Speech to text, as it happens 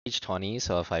Age 20,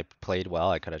 so if I played well,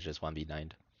 I could have just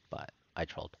 1v9'd, but I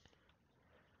trolled.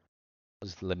 It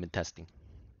was limit testing.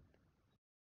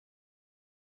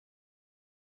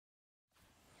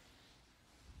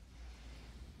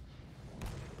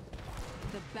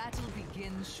 The battle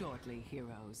begins shortly,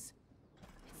 heroes.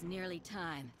 It's nearly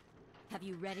time. Have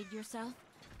you readied yourself?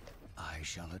 I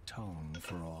shall atone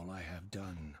for all I have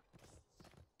done.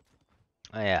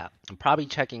 Oh yeah, I'm probably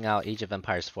checking out Age of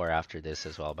Empires 4 after this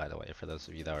as well, by the way, for those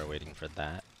of you that are waiting for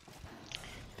that.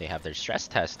 They have their stress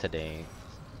test today.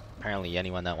 Apparently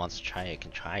anyone that wants to try it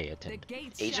can try it. And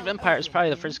Age of Empires is probably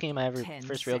the first game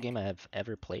first real game I have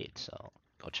ever played, so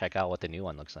go check out what the new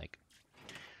one looks like.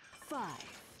 5,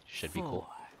 Should be cool.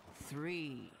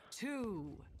 3, 2,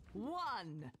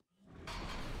 1.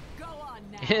 Go on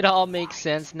now. It all makes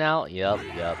sense now. Yup.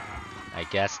 I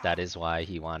guess that is why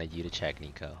he wanted you to check,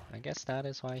 Nico. I guess that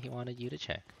is why he wanted you to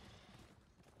check.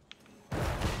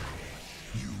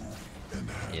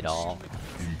 It all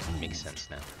makes sense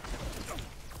now.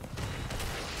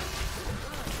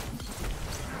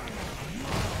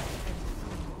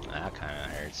 That kinda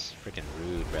hurts. Freaking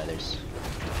rude, brothers.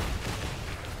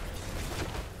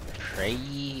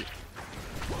 Prey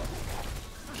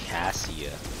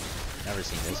Cassia. Never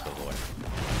seen this before.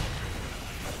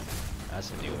 That's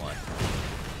a new one.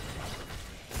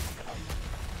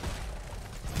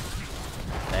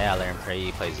 Yeah, learn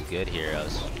Prey plays good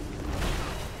heroes.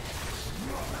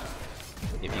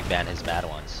 If you ban his bad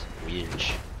ones. Weird.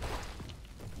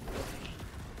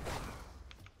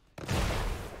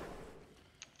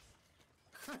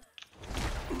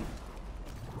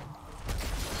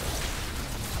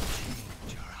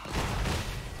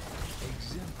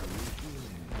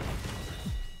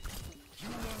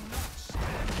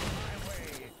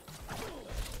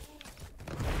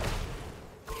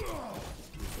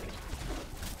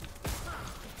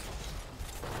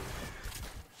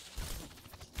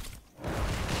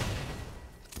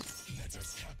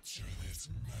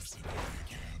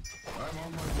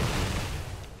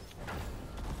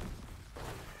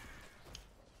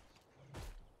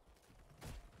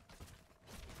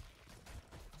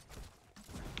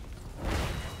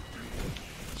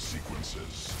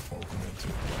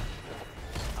 Augmented.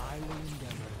 I will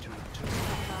endeavor to return.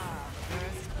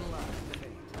 First blood.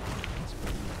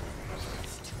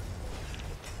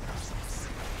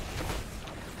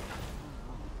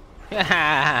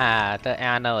 The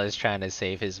Anno is trying to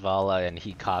save his Vala and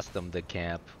he cost them the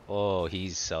camp. Oh,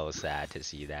 he's so sad to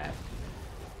see that.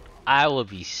 I would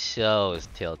be so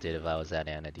tilted if I was that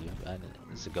Anna, dude.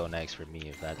 This would go next for me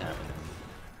if that happened.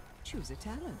 Choose a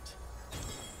talent.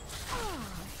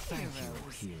 Thank you,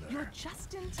 healer. You're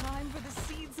just in time for the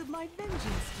seeds of my vengeance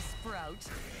to sprout.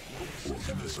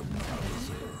 Organism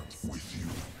with you.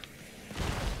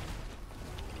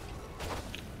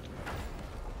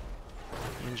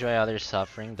 You enjoy others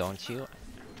suffering, don't you?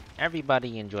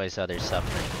 Everybody enjoys others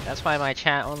suffering. That's why my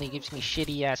chat only gives me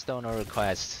shitty ass dono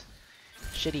requests.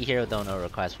 Shitty hero dono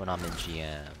requests when I'm in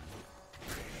GM.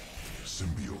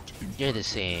 You're the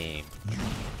same.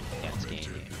 That's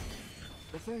game.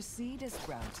 The first seed is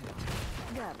sprouted.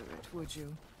 Gather it, would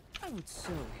you? I would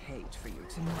so hate for you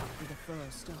to not be the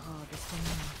first to harvest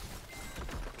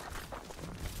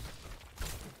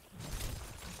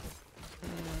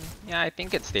a Yeah, I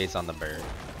think it stays on the bird.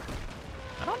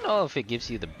 I don't know if it gives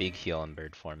you the big heal in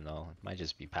bird form though. It might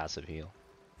just be passive heal.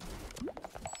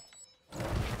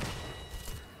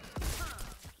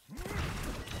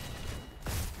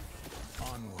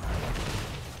 Onward.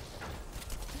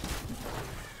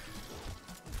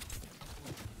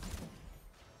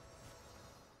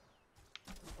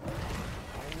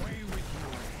 Away with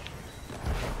you.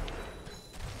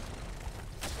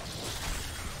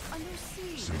 under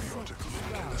siege. Semiotic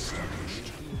link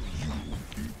established.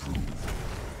 You improve.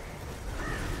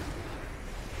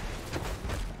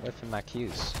 Whiffing my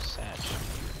Qs. Sad.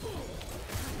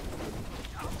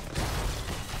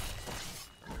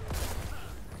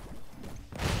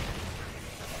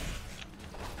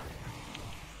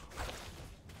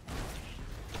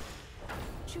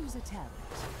 Choose a talent.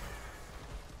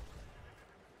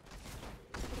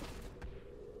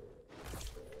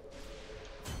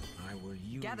 I will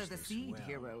use Gather the this seed, well.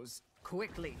 heroes,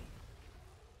 quickly.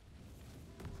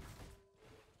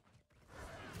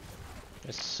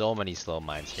 There's so many slow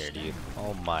mines here, dude.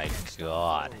 Oh my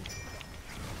god.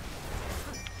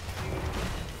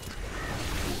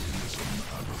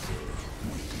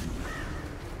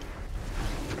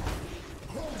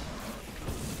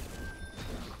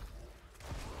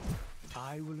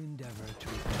 I will endeavor to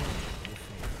return the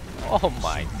favor. Oh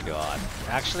my god.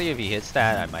 Actually, if he hits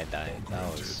that, I might die.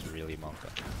 That was really monka.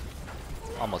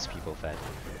 Almost people fed.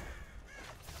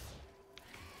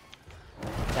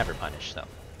 Never punish though.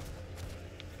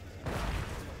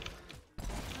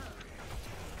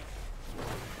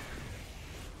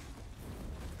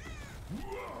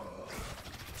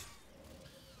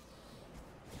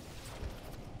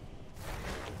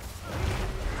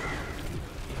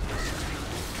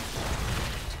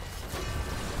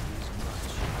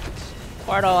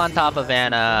 Portal on top of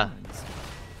Anna.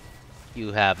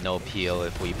 You have no peel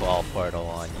if we ball portal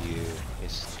on you.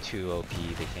 It's too OP,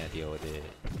 they can't deal with it.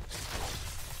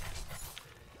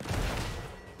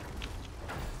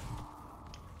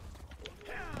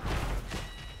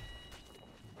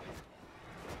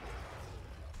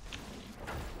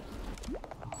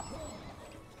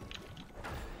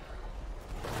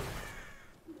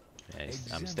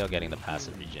 Nice. I'm still getting the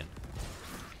passive regen.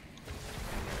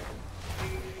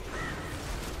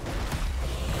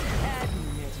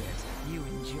 You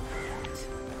enjoy that.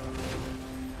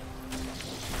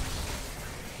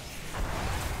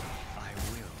 I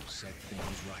will set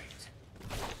things right.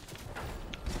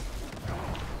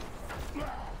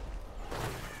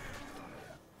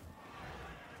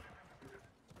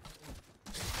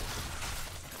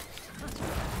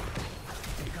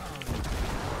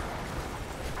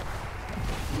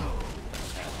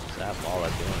 What's that Walla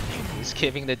doing? He's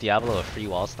giving the Diablo a free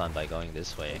wall stun by going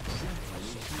this way.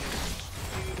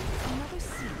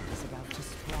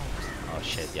 Oh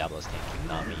shit, Diablo's tanking,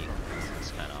 not me.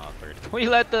 It's kinda awkward. We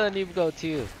let the noob go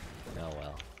too! Oh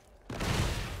well.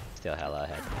 Still hella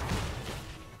ahead.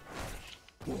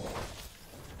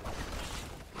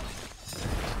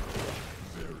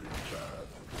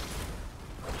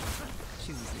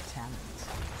 Choose a talent.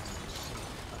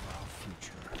 Of our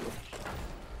future.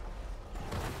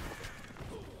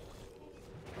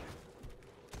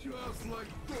 Just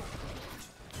like that.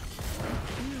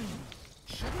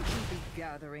 Shouldn't you be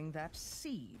gathering that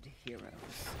seed, heroes?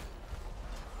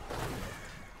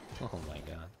 Oh my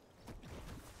god.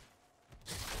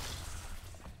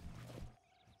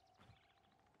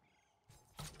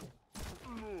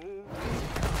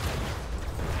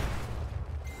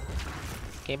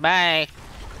 Okay, bye!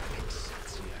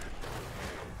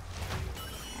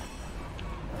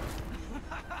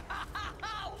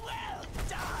 Well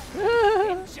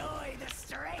done! Enjoy the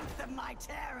strength of my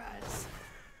terrors!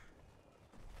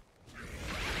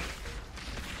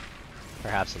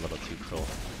 Perhaps a little too cruel.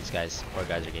 These guys, poor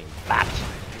guys are getting bapped.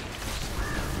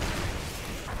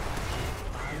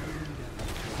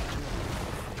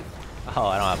 Oh,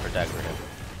 I don't have protect for him.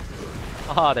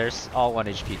 Oh, there's all 1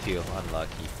 HP too.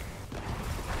 Unlucky.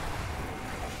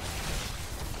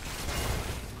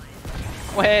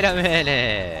 Wait a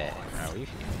minute! Are we...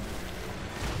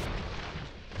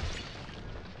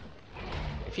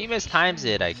 If he mistimes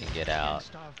it, I can get out.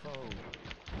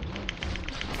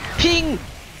 Ping!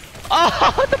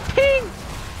 Oh, the ping!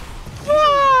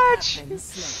 Watch!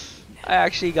 I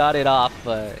actually got it off,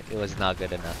 but it was not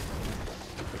good enough.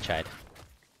 We tried.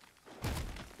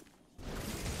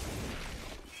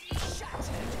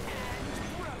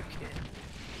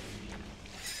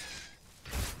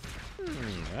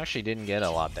 We actually didn't get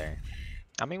a lot there.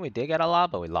 I mean, we did get a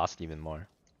lot, but we lost even more.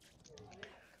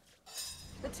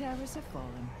 The terrors have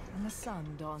fallen, and the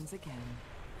sun dawns again.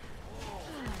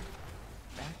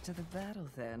 Back to the battle,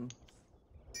 then.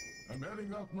 I'm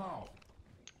heading up now.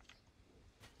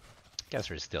 Guess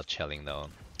we're still chilling though.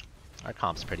 Our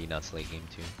comp's pretty nuts late game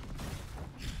too.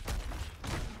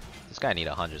 This guy need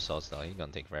 100 souls though. He's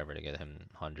gonna take forever to get him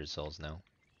 100 souls now.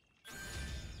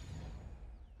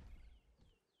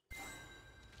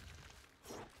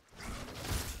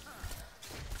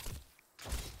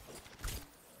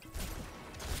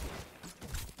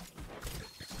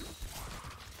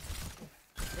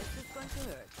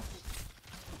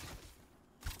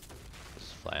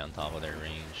 Just fly on top of their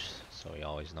range, so we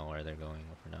always know where they're going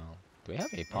for now. Do we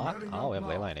have APOC? Oh, we have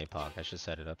Leyline APOC. I should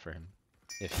set it up for him.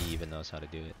 If he even knows how to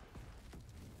do it.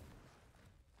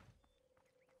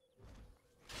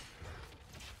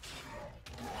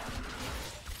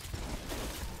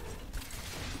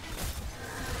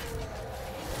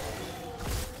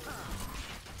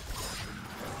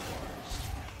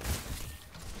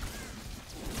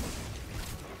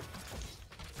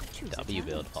 W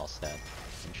build false stat.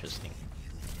 Interesting.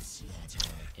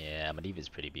 Yeah, Medivh is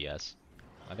pretty BS.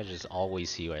 I can just always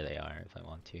see where they are if I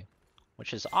want to.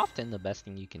 Which is often the best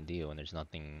thing you can do when there's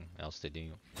nothing else to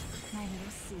do.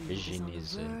 Vision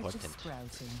is important.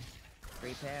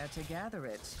 Prepare to gather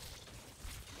it.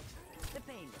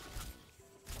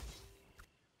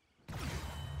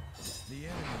 The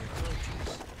enemy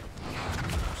approaches.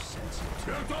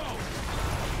 Get out!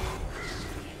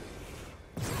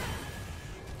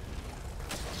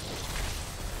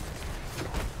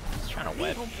 trying to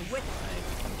web me.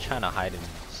 I'm trying to hide him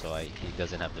so he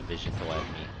doesn't have the vision to web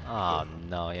me. Oh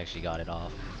no, he actually got it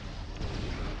off.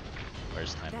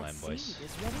 Where's timeline, boys?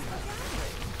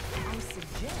 I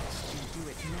suggest you do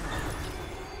it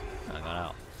now. I got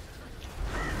out.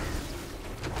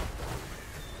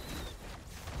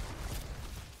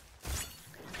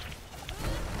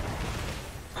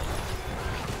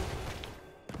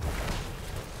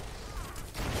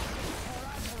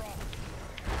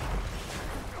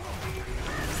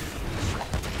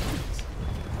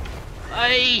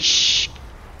 Aish!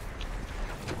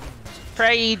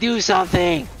 Pray do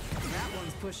something! That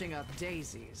one's pushing up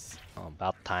daisies. Oh,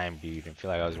 about time, dude. I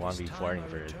feel like I was 1v4ing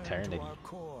for eternity.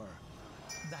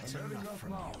 That's enough for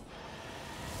me.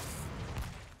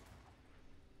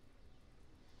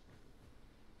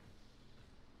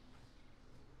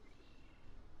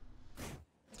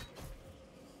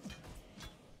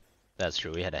 That's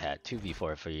true, we had to have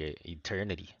 2v4 for your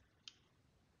eternity.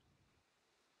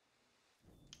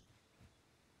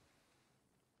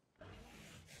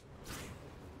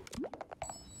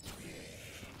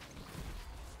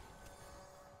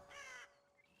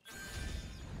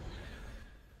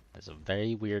 That's a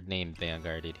very weird name,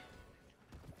 Vanguarded.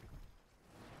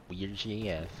 Weird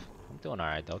GF. I'm doing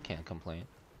alright though, can't complain.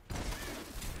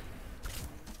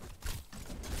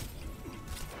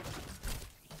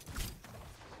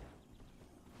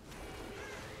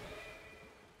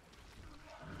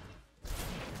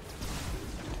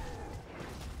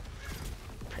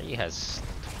 He has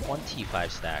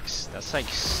 25 stacks. That's like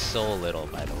so little,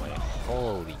 by the way.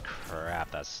 Holy crap,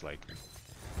 that's like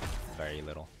very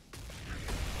little.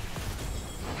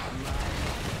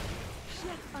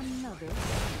 Another.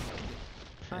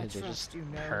 They just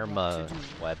perma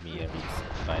web me every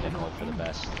fight and hope for the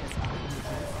best.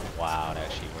 Wow, it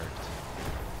actually worked.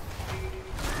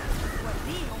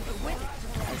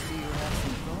 I see you have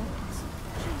some bones.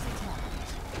 Choose a talent.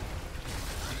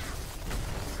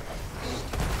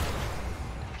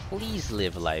 Please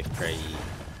live life, pray.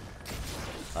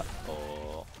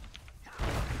 Uh-oh.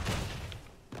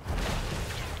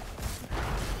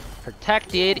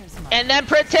 Protected, and then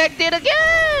protected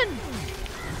again!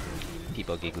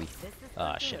 People giggly.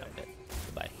 Ah, shit, I'm dead.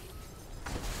 Goodbye.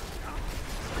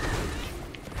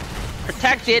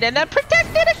 Protected, and then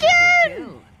protected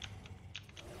again!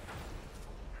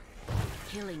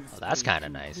 Oh, that's kind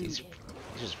of nice. He's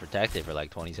just protected for like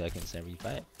 20 seconds every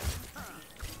fight.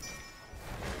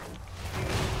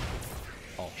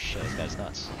 Oh shit, this guy's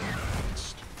nuts.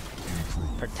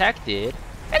 Protected,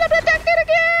 and then protected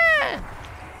again!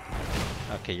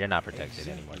 Okay, you're not protected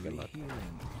anymore, good luck.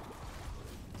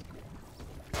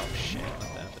 Oh shit, what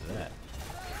happened to that?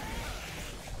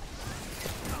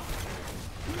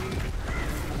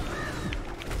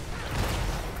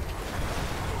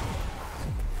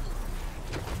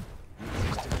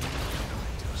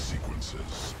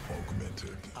 Sequences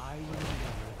augmented. I will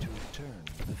endeavor to return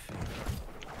the favor.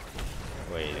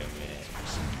 Wait a minute.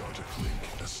 Symbiotic link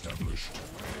established.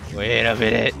 Wait a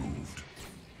minute.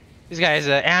 This guy is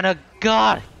a Anna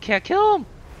God. Can't kill him.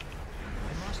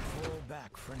 I must fall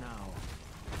back for now.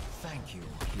 Thank you,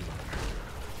 healer.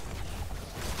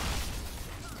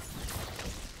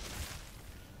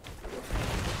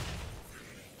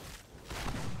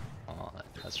 Oh,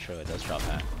 that's true. It does drop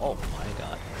back. Oh my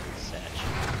God. Satch.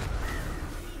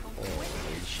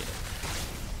 Holy shit.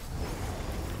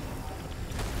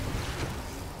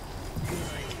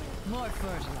 More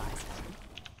fertilizer.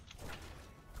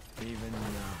 Even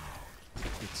now,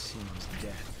 it seems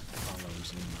death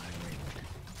follows in my wake.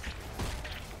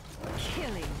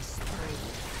 Killing spree.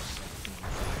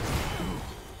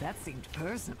 That seemed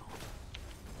personal.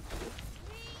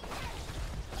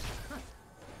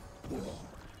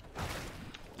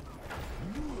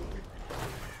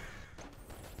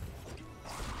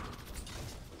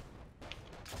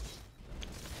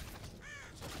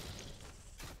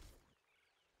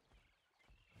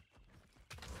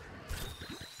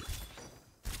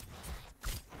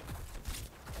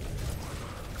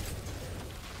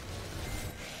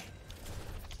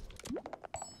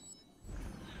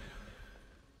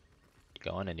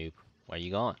 Going, Anoop. Where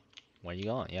you going? Where you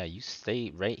going? Yeah, you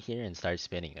stay right here and start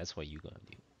spinning. That's what you gonna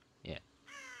do. Yeah.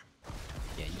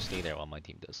 Yeah, you stay there while my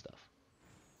team does stuff.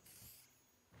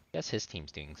 Guess his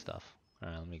team's doing stuff.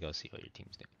 Alright, let me go see what your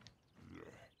team's doing.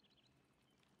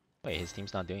 Wait, his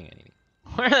team's not doing anything.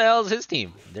 Where the hell is his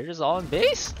team? They're just all in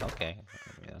base? Okay.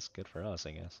 I mean, that's good for us,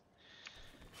 I guess.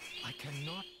 I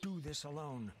cannot do this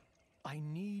alone. I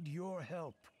need your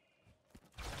help.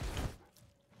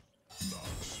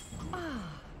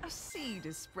 A seed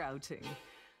is sprouting.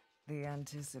 The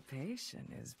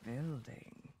anticipation is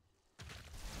building.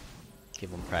 Give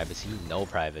them privacy. No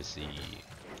privacy.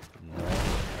 No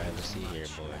privacy here,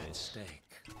 boys. Stake.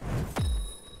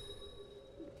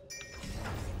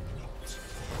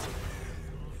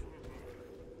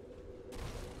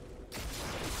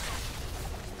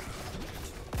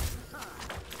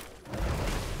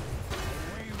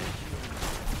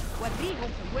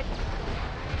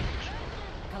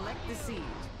 Collect the seed.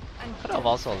 And Could have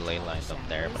also lane lined up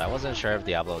there, but I wasn't sure if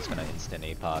Diablo was gonna instant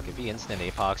APOC. If he instant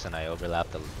APOCs and I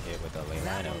overlapped it with the lane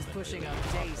line, it that was would have been pushing really up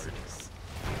awkward. daisies.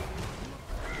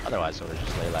 Otherwise, I would have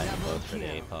just lane lined Double both for the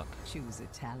kill. APOC. Choose a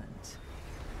talent.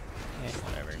 Eh,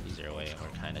 whatever, either way,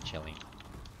 we're kinda chilling.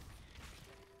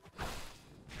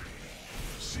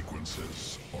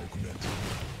 Sequences augmented.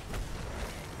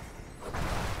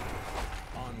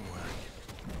 Onward.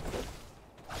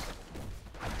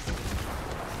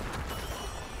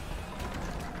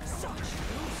 Such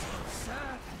useful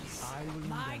service. I will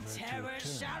My endeavor terror to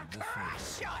shall turn the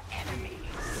crush your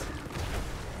enemies.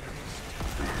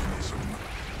 Mechanism.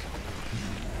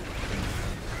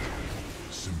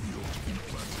 Symbiote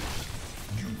implanted.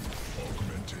 You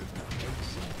augmented.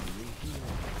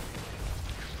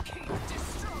 Keep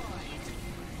destroyed.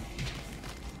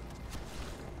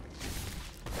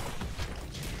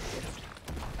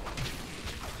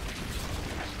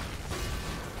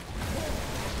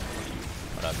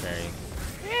 What up, Barry?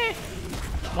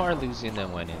 More losing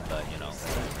than winning, but you know,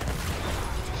 whatever.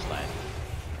 Slide.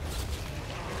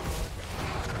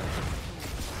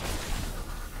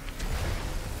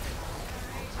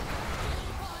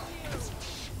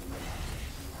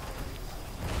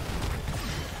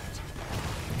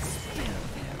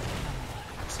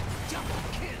 Double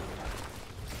kill.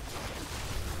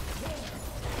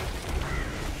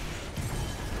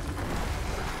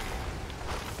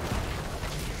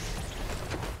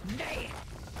 Nay.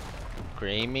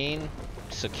 Greymane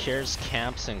secures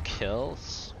camps and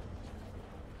kills.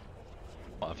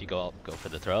 Well, if you go for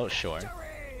the throw, sure.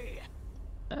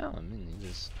 No, I mean you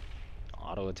just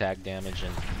auto attack damage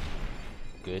and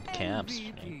good camps,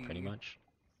 right? Pretty much.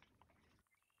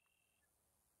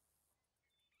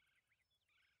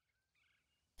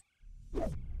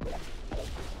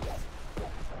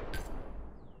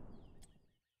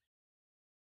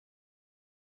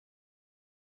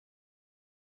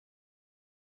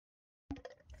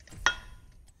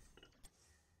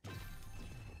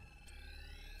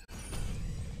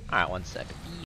 Alright, 1 second.